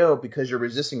in jail because you're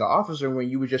resisting an officer when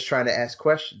you were just trying to ask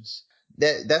questions.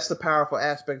 That's the powerful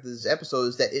aspect of this episode,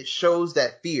 is that it shows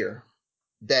that fear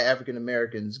that African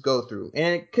Americans go through.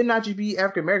 And it could not just be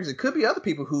African Americans. It could be other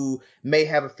people who may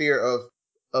have a fear of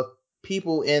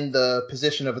people in the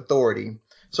position of authority.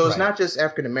 So it's not just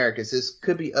African Americans. It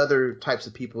could be other types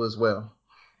of people as well.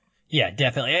 Yeah,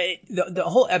 definitely. The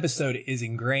whole episode is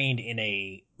ingrained in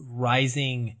a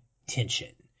rising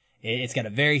tension. It's got a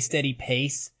very steady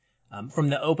pace. From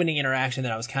the opening interaction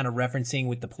that I was kind of referencing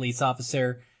with the police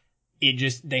officer,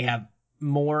 they have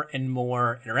more and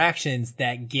more interactions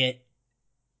that get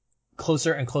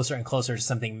closer and closer and closer to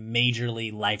something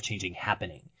majorly life-changing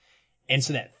happening. And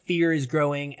so that fear is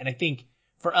growing. And I think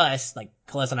for us, like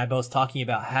Celeste and I both talking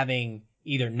about having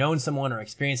either known someone or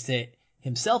experienced it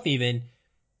himself even,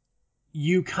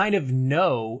 you kind of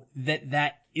know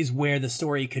that is where the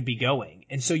story could be going.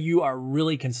 And so you are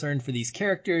really concerned for these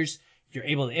characters. You're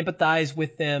able to empathize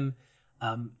with them.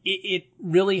 It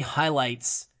really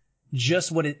highlights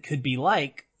just what it could be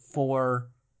like for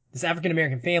this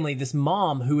African-American family. This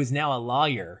mom, who is now a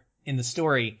lawyer in the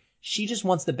story, she just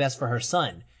wants the best for her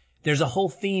son. There's a whole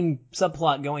theme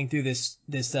subplot going through this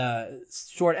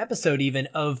short episode even,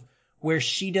 of where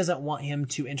she doesn't want him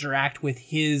to interact with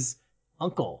his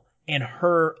uncle and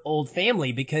her old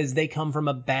family because they come from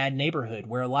a bad neighborhood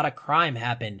where a lot of crime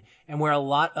happened and where a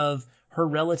lot of her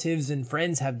relatives and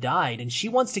friends have died. And she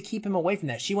wants to keep him away from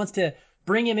that. She wants to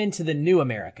bring him into the new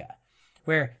America,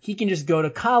 where he can just go to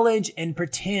college and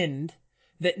pretend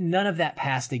that none of that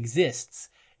past exists.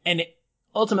 And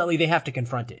ultimately, they have to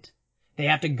confront it. They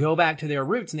have to go back to their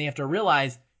roots, and they have to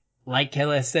realize, like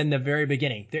Kayla said in the very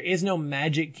beginning, there is no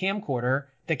magic camcorder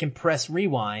that can press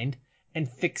rewind and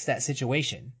fix that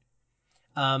situation.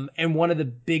 And one of the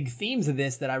big themes of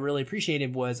this that I really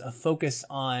appreciated was a focus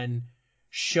on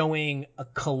showing a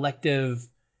collective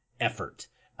effort,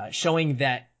 showing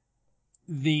that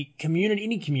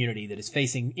any community that is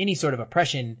facing any sort of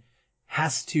oppression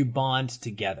has to bond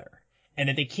together, and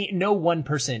that no one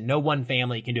person, no one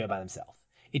family can do it by themselves.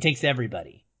 It takes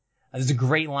everybody. There's a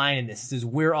great line in this. It says,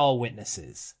 "We're all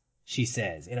witnesses," she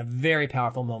says, in a very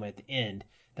powerful moment at the end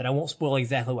that I won't spoil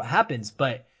exactly what happens,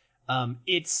 but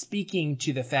it's speaking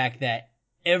to the fact that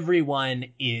everyone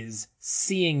is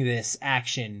seeing this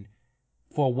action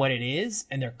for what it is,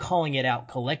 and they're calling it out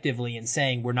collectively and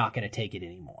saying, we're not going to take it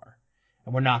anymore.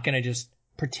 And we're not going to just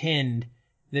pretend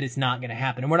that it's not going to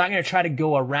happen. And we're not going to try to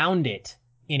go around it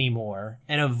anymore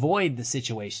and avoid the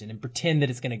situation and pretend that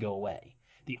it's going to go away.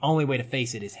 The only way to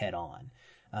face it is head on,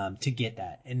 to get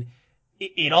that. And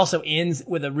it also ends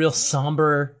with a real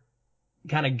somber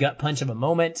kind of gut punch of a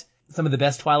moment. Some of the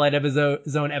best Twilight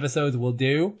Zone episodes will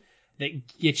do,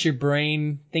 that gets your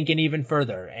brain thinking even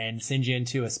further and sends you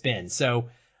into a spin. So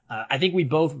I think we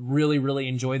both really, really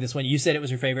enjoyed this one. You said it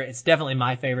was your favorite. It's definitely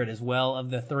my favorite as well of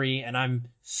the three, and I'm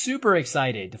super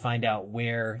excited to find out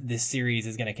where this series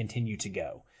is going to continue to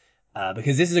go,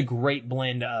 because this is a great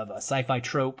blend of a sci-fi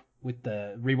trope with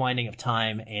the rewinding of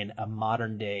time and a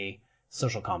modern day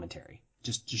social commentary.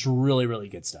 Just really, really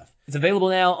good stuff. It's available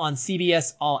now on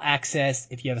CBS All Access.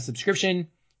 If you have a subscription,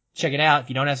 check it out. If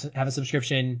you don't have a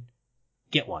subscription,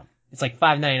 get one. It's like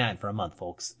 $5.99 for a month,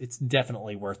 folks. It's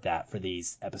definitely worth that for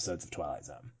these episodes of Twilight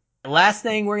Zone. The last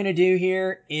thing we're going to do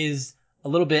here is a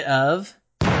little bit of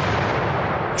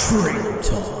trailer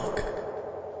talk.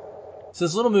 So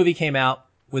this little movie came out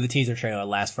with a teaser trailer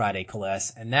last Friday,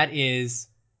 Celeste, and that is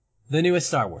the newest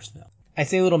Star Wars film. I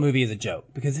say little movie as a joke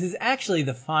because this is actually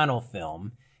the final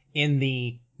film in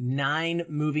the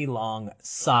 9-movie-long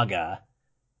saga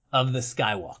of the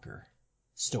Skywalker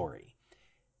story.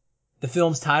 The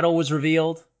film's title was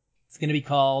revealed. It's going to be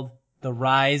called The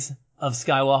Rise of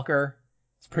Skywalker.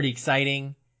 It's pretty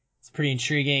exciting. It's pretty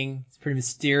intriguing. It's pretty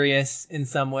mysterious in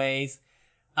some ways.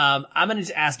 I'm going to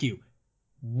just ask you,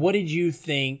 what did you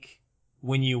think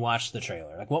when you watched the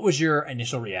trailer? Like, what was your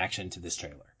initial reaction to this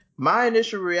trailer? My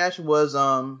initial reaction was,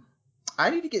 I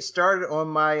need to get started on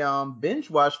my binge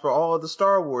watch for all of the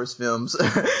Star Wars films.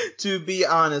 To be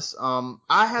honest,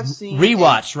 I have seen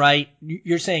rewatch, right?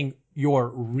 You're saying your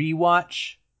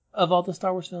rewatch of all the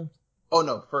Star Wars films? Oh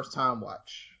no, first time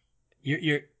watch.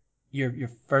 Your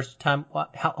first time.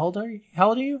 How old are you? How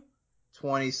old are you?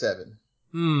 27.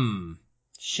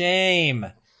 Shame.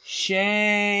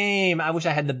 I wish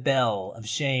I had the bell of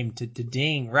shame to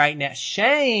ding right now.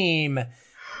 Shame.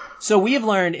 So we have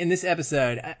learned in this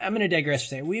episode, I'm going to digress for a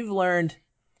second. We've learned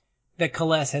that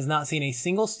Celeste has not seen a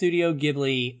single Studio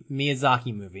Ghibli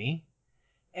Miyazaki movie,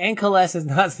 and Celeste has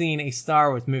not seen a Star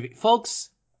Wars movie. Folks,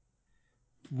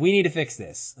 we need to fix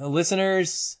this.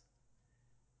 Listeners,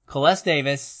 Celeste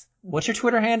Davis, what's your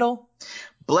Twitter handle?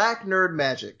 Black Nerd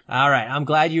Magic. All right. I'm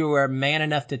glad you were man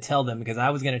enough to tell them, because I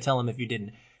was going to tell them if you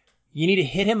didn't. You need to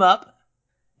hit him up,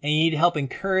 and you need to help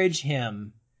encourage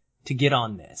him to get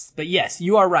on this. But yes,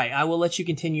 you are right. I will let you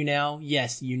continue now.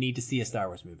 Yes, you need to see a Star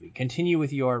Wars movie. Continue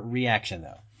with your reaction,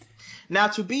 though. Now,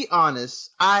 to be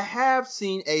honest, I have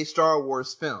seen a Star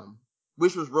Wars film,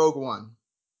 which was Rogue One.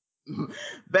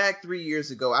 Back 3 years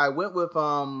ago, I went with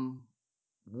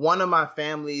one of my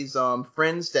family's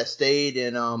friends that stayed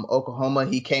in Oklahoma.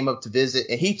 He came up to visit,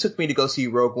 and he took me to go see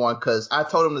Rogue One because I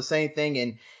told him the same thing,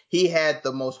 and he had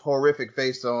the most horrific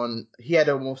expression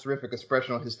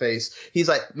on his face. He's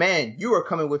like, man, you are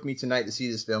coming with me tonight to see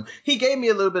this film. He gave me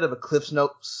a little bit of a Cliff's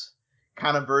Notes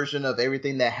kind of version of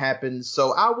everything that happened.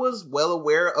 So I was well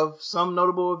aware of some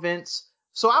notable events.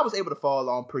 So I was able to follow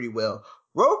along pretty well.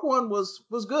 Rogue One was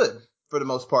good for the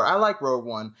most part. I like Rogue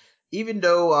One. Even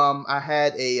though I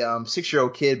had a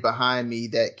 6-year-old kid behind me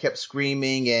that kept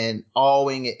screaming and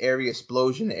awing at every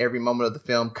explosion at every moment of the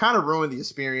film, kind of ruined the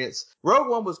experience. Rogue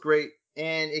One was great,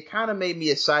 and it kind of made me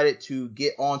excited to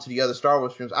get on to the other Star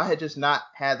Wars films. I had just not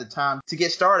had the time to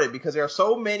get started because there are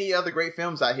so many other great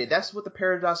films out here. That's what the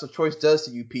paradox of choice does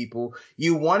to you people.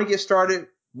 You want to get started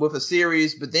with a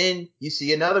series, but then you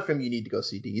see another film you need to go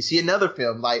see. You see another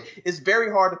film. Like, it's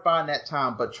very hard to find that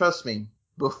time, but trust me,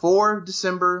 before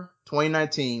December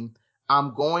 2019,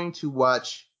 I'm going to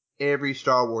watch every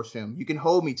Star Wars film. You can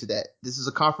hold me to that. This is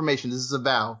a confirmation. This is a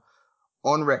vow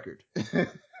on record.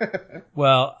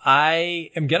 Well,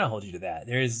 I am going to hold you to that.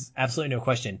 There is absolutely no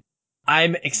question.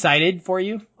 I'm excited for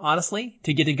you, honestly,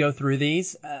 to get to go through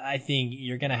these. I think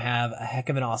you're going to have a heck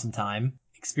of an awesome time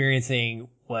experiencing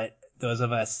what those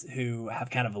of us who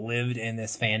have kind of lived in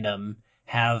this fandom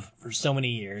have for so many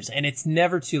years, and it's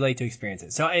never too late to experience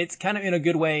it. So it's kind of in a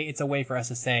good way. It's a way for us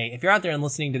to say, if you're out there and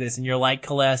listening to this and you're like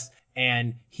Celeste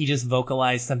and he just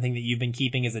vocalized something that you've been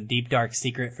keeping as a deep, dark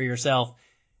secret for yourself,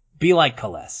 be like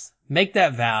Celeste. Make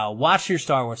that vow. Watch your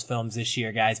Star Wars films this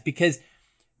year, guys, because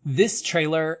this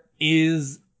trailer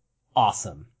is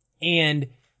awesome. And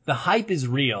the hype is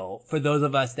real for those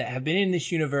of us that have been in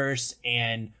this universe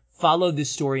and followed this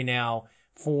story now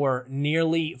for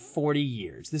nearly 40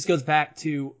 years. This goes back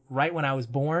to right when I was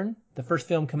born, the first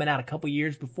film coming out a couple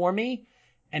years before me.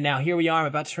 And now here we are, I'm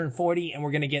about to turn 40, and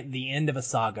we're going to get the end of a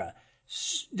saga.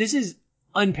 This is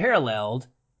unparalleled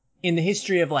in the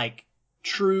history of like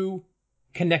true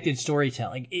connected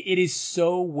storytelling. It is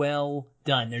so well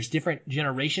done. There's different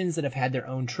generations that have had their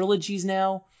own trilogies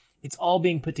now. It's all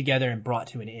being put together and brought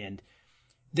to an end.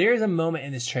 There's a moment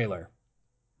in this trailer,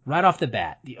 right off the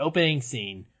bat, the opening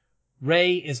scene,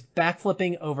 Rey is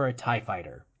backflipping over a TIE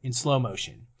fighter in slow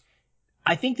motion.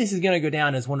 I think this is going to go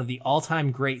down as one of the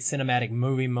all-time great cinematic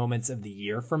movie moments of the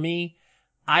year for me.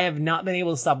 I have not been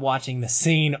able to stop watching the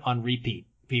scene on repeat,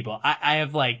 people. I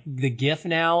have like the GIF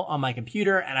now on my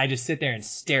computer, and I just sit there and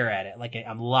stare at it like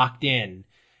I'm locked in,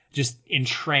 just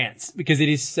entranced, because it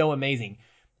is so amazing.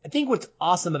 I think what's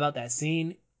awesome about that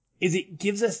scene is it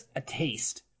gives us a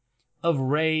taste of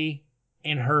Rey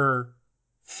and her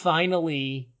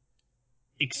finally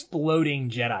exploding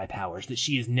Jedi powers that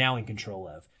she is now in control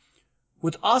of.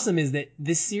 What's awesome is that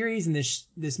this series and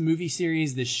this movie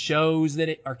series, the shows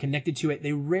that are connected to it,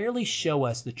 they rarely show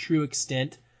us the true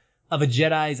extent of a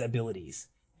Jedi's abilities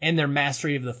and their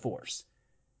mastery of the Force.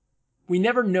 We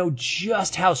never know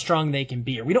just how strong they can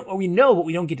be, or we know, but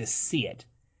we don't get to see it.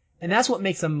 And that's what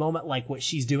makes a moment like what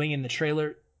she's doing in the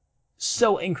trailer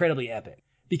so incredibly epic,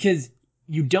 because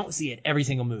you don't see it every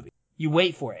single movie. You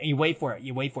wait for it, and you wait for it, and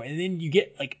you wait for it, and then you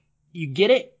get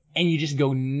it, and you just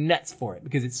go nuts for it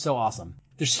because it's so awesome.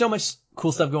 There's so much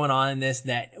cool stuff going on in this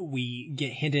that we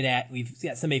get hinted at. We've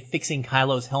got somebody fixing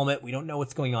Kylo's helmet. We don't know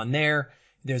what's going on there.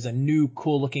 There's a new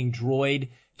cool-looking droid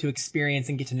to experience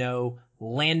and get to know.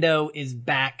 Lando is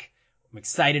back. I'm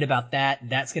excited about that.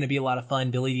 That's going to be a lot of fun.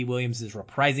 Billy Dee Williams is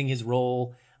reprising his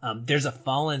role. There's a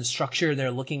fallen structure they're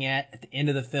looking at the end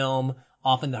of the film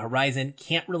off in the horizon.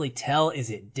 Can't really tell. Is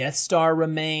it Death Star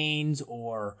remains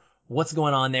or what's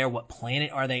going on there? What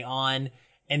planet are they on?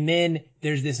 And then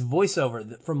there's this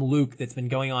voiceover from Luke that's been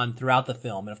going on throughout the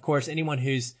film. And of course, anyone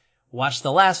who's watched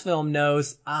the last film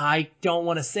knows I don't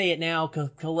want to say it now because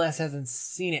Celeste hasn't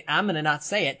seen it. I'm going to not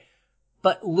say it.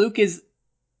 But Luke is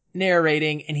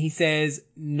narrating and he says,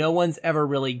 no one's ever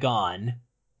really gone.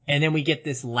 And then we get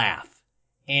this laugh.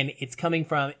 And it's coming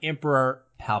from Emperor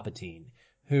Palpatine,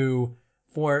 who,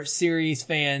 for series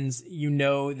fans, you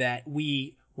know that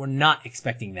we were not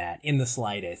expecting that in the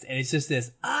slightest. And it's just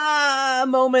this,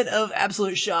 moment of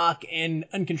absolute shock and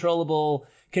uncontrollable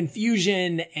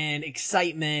confusion and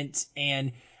excitement.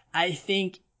 And I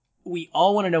think we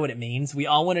all want to know what it means. We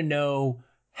all want to know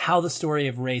how the story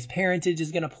of Rey's parentage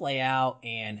is going to play out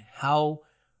and how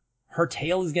her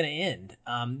tale is going to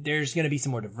end. There's going to be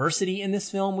some more diversity in this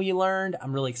film, we learned.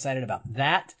 I'm really excited about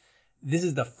that. This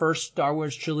is the first Star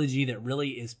Wars trilogy that really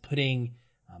is putting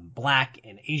Black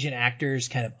and Asian actors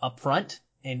kind of up front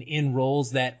and in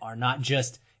roles that are not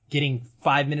just getting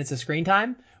 5 minutes of screen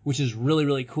time, which is really,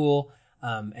 really cool.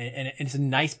 And it's a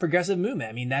nice progressive movement.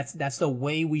 I mean, that's the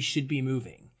way we should be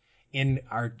moving in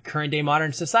our current day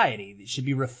modern society. It should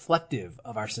be reflective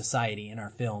of our society in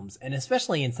our films, and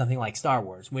especially in something like Star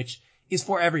Wars, which is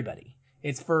for everybody.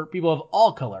 It's for people of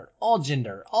all color, all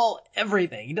gender, all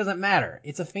everything. It doesn't matter.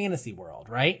 It's a fantasy world,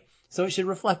 right? So it should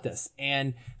reflect us.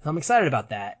 And I'm excited about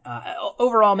that.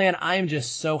 Overall, man, I am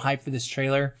just so hyped for this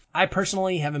trailer. I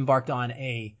personally have embarked on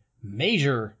a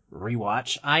major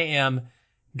rewatch. I am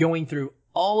going through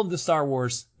all of the Star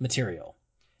Wars material.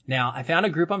 Now, I found a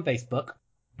group on Facebook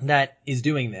that is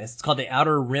doing this. It's called the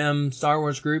Outer Rim Star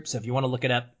Wars group. So if you want to look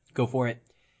it up, go for it.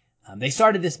 They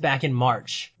started this back in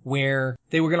March, where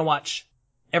they were going to watch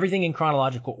everything in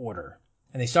chronological order.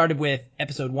 And they started with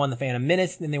episode 1, The Phantom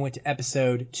Menace, then they went to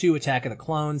episode 2, Attack of the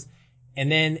Clones,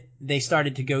 and then they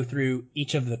started to go through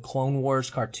each of the Clone Wars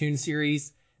cartoon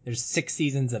series. There's 6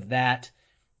 seasons of that.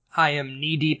 I am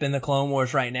knee deep in the Clone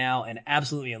Wars right now and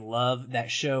absolutely in love.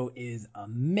 That show is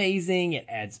amazing. It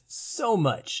adds so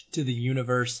much to the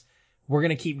universe. We're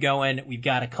going to keep going. We've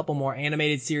got a couple more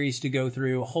animated series to go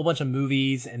through, a whole bunch of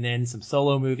movies, and then some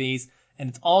solo movies, and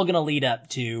it's all going to lead up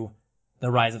to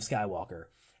The Rise of Skywalker.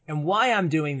 And why I'm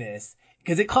doing this,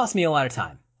 because it costs me a lot of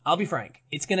time. I'll be frank.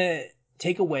 It's going to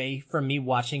take away from me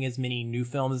watching as many new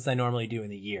films as I normally do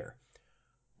in a year.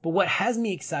 But what has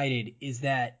me excited is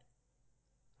that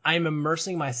I'm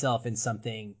immersing myself in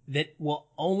something that will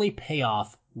only pay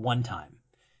off one time.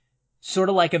 Sort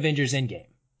of like Avengers Endgame.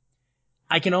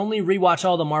 I can only rewatch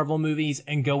all the Marvel movies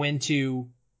and go into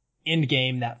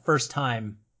Endgame that first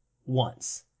time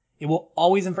once. It will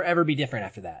always and forever be different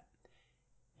after that.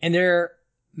 And there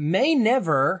may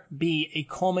never be a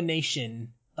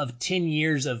culmination of 10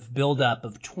 years of buildup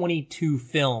of 22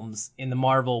 films in the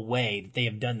Marvel way that they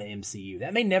have done the MCU.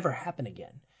 That may never happen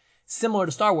again. Similar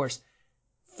to Star Wars,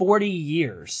 40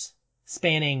 years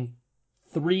spanning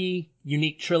 3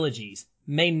 unique trilogies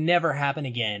may never happen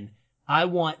again. I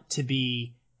want to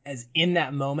be as in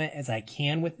that moment as I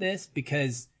can with this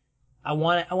because I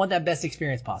want that best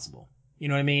experience possible. You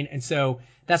know what I mean? And so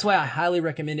that's why I highly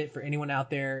recommend it for anyone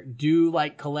out there. Do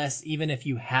like Celeste, even if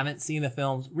you haven't seen the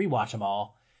films, rewatch them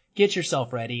all. Get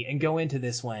yourself ready and go into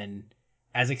this one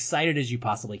as excited as you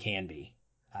possibly can be.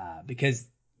 Because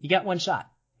you got one shot.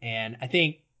 And I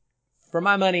think, for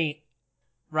my money,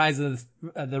 the Rise of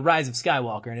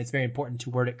Skywalker, and it's very important to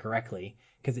word it correctly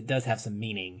because it does have some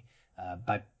meaning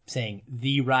by saying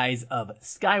the Rise of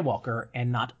Skywalker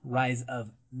and not Rise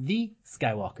of the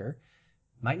Skywalker.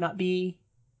 Might not be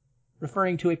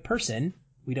referring to a person.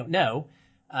 We don't know.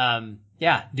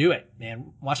 Yeah, do it,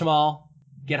 man. Watch them all.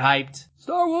 Get hyped.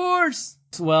 Star Wars!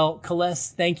 Well,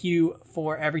 Celeste, thank you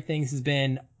for everything. This has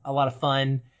been a lot of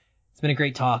fun. It's been a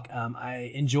great talk.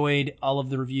 I enjoyed all of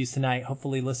the reviews tonight.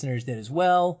 Hopefully listeners did as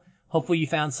well. Hopefully you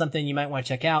found something you might want to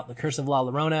check out. The Curse of La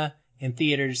Llorona in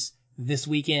theaters this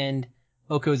weekend.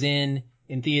 Oko's Inn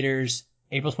in theaters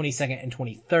April 22nd and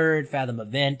 23rd. Fathom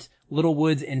Event. Little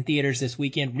Woods in theaters this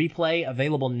weekend. Replay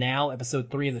available now. Episode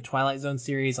 3 of the Twilight Zone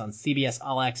series on CBS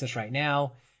All Access right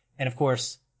now. And of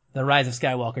course, The Rise of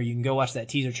Skywalker. You can go watch that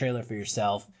teaser trailer for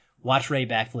yourself. Watch Rey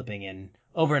backflipping and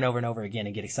over and over again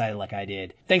and get excited like I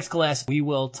did. Thanks, Celeste. We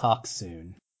will talk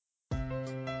soon.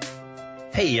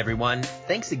 Hey, everyone.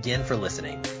 Thanks again for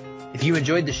listening. If you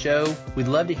enjoyed the show, we'd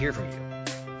love to hear from you.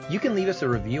 You can leave us a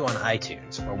review on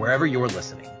iTunes or wherever you're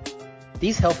listening.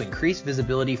 These help increase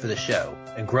visibility for the show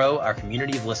and grow our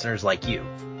community of listeners like you.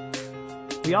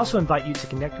 We also invite you to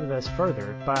connect with us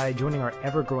further by joining our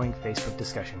ever-growing Facebook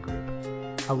discussion group.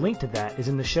 A link to that is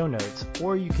in the show notes,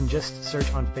 or you can just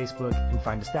search on Facebook and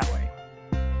find us that way.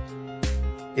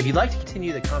 If you'd like to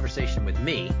continue the conversation with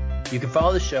me, you can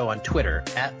follow the show on Twitter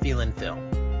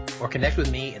 @FeelinFilm. or connect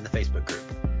with me in the Facebook group.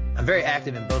 I'm very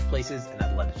active in both places, and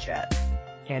I'd love to chat.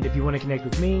 And if you want to connect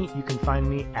with me, you can find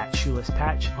me at Shoeless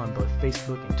Patch on both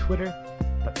Facebook and Twitter.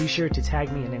 But be sure to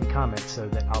tag me in any comments so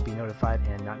that I'll be notified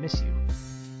and not miss you.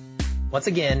 Once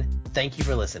again, thank you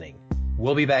for listening.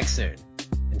 We'll be back soon.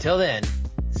 Until then,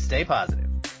 stay positive.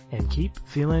 And keep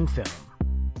feeling film.